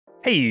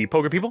Hey,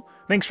 poker people.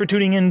 Thanks for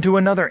tuning in to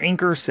another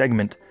Anchor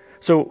segment.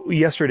 So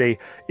yesterday,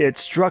 it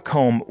struck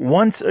home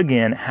once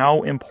again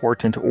how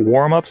important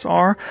warm-ups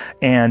are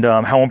and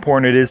how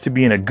important it is to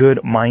be in a good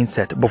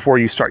mindset before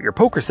you start your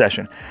poker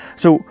session.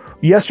 So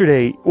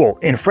yesterday, well,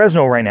 in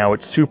Fresno right now,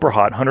 it's super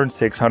hot,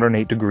 106,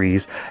 108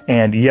 degrees,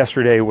 and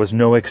yesterday was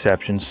no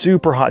exception,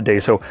 super hot day.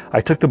 So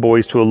I took the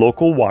boys to a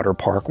local water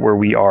park where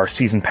we are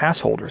season pass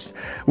holders.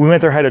 We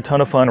went there, had a ton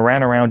of fun,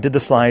 ran around, did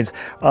the slides,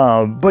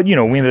 but we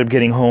ended up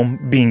getting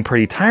home being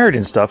pretty tired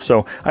and stuff,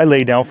 so I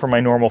lay down for my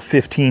normal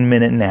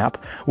 15-minute nap.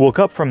 Woke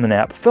up from the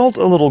nap, felt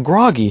a little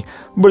groggy,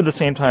 but at the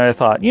same time I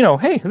thought,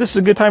 hey, this is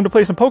a good time to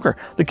play some poker.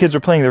 The kids are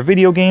playing their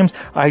video games.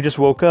 I just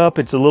woke up.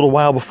 It's a little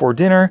while before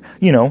dinner,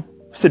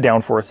 sit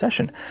down for a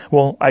session.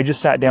 Well, I just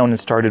sat down and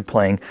started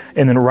playing,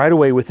 and then right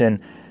away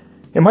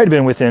it might have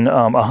been within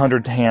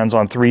 100 hands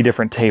on 3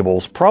 different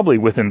tables, probably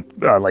within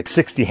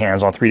 60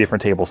 hands on 3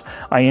 different tables.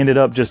 I ended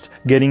up just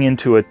getting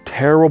into a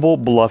terrible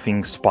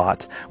bluffing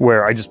spot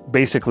where I just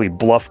basically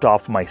bluffed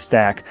off my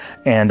stack,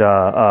 and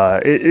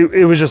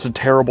it was just a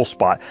terrible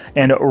spot.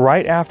 And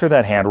right after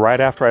that hand, right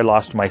after I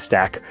lost my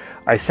stack,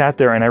 I sat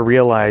there and I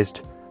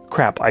realized,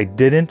 crap, I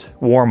didn't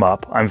warm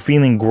up. I'm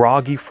feeling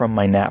groggy from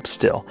my nap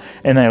still.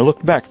 And then I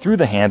looked back through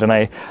the hand and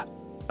I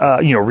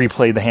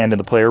replayed the hand in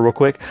the player real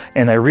quick,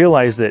 and I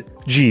realized that,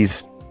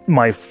 geez,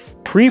 my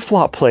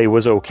pre-flop play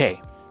was okay.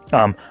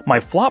 My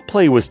flop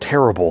play was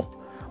terrible.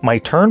 My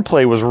turn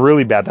play was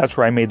really bad. That's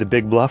where I made the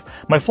big bluff.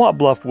 My flop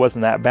bluff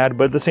wasn't that bad,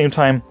 but at the same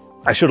time,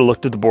 I should have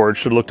looked at the board,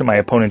 should have looked at my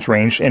opponent's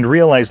range, and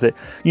realized that,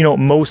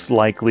 most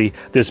likely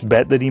this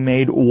bet that he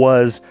made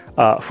was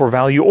for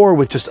value or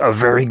with just a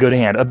very good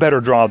hand, a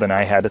better draw than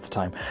I had at the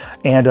time.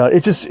 And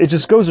it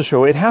just goes to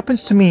show, it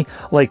happens to me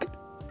like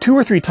 2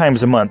 or 3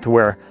 times a month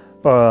where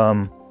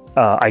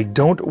I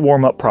don't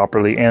warm up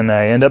properly and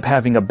I end up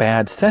having a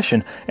bad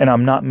session and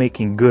I'm not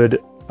making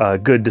good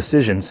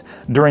decisions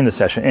during the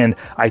session. And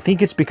I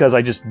think it's because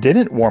I just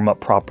didn't warm up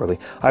properly.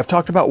 I've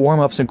talked about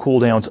warm-ups and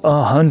cooldowns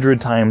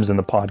 100 times in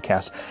the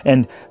podcast.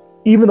 And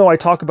even though I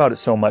talk about it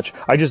so much,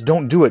 I just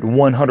don't do it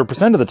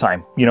 100% of the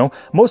time.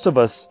 Most of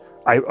us,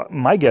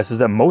 my guess is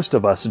that most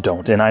of us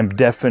don't, and I'm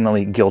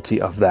definitely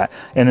guilty of that.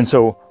 And then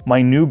so my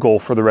new goal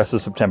for the rest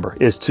of September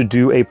is to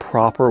do a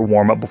proper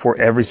warm-up before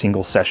every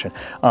single session.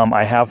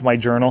 I have my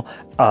journal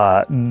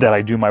that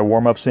I do my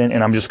warm-ups in,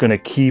 and I'm just going to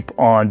keep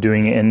on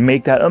doing it and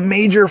make that a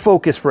major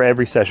focus for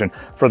every session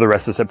for the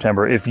rest of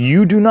September. If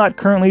you do not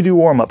currently do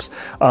warm-ups,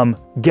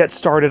 get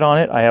started on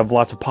it. I have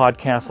lots of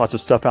podcasts, lots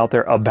of stuff out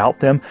there about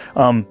them.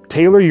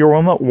 Tailor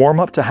your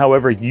warm-up to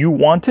however you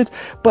want it,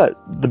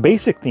 but the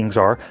basic things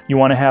are you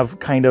want to have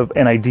kind of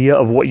an idea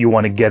of what you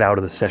want to get out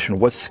of the session.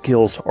 What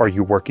skills are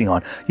you working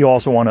on? You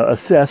also want to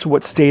assess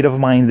what state of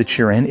mind that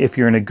you're in, if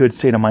you're in a good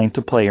state of mind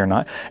to play or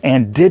not,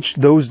 and ditch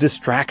those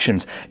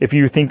distractions. If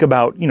you think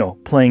about,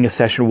 playing a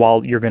session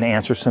while you're going to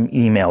answer some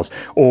emails,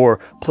 or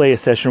play a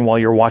session while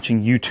you're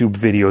watching YouTube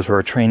videos or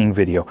a training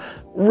video,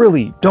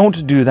 really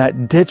don't do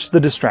that. Ditch the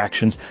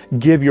distractions.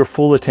 Give your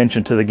full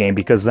attention to the game,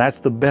 because that's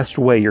the best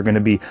way you're going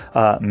to be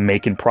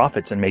making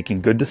profits and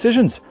making good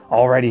decisions.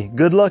 Alrighty,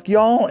 good luck,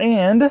 y'all,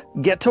 and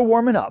get to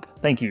warming up.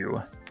 Thank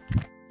you.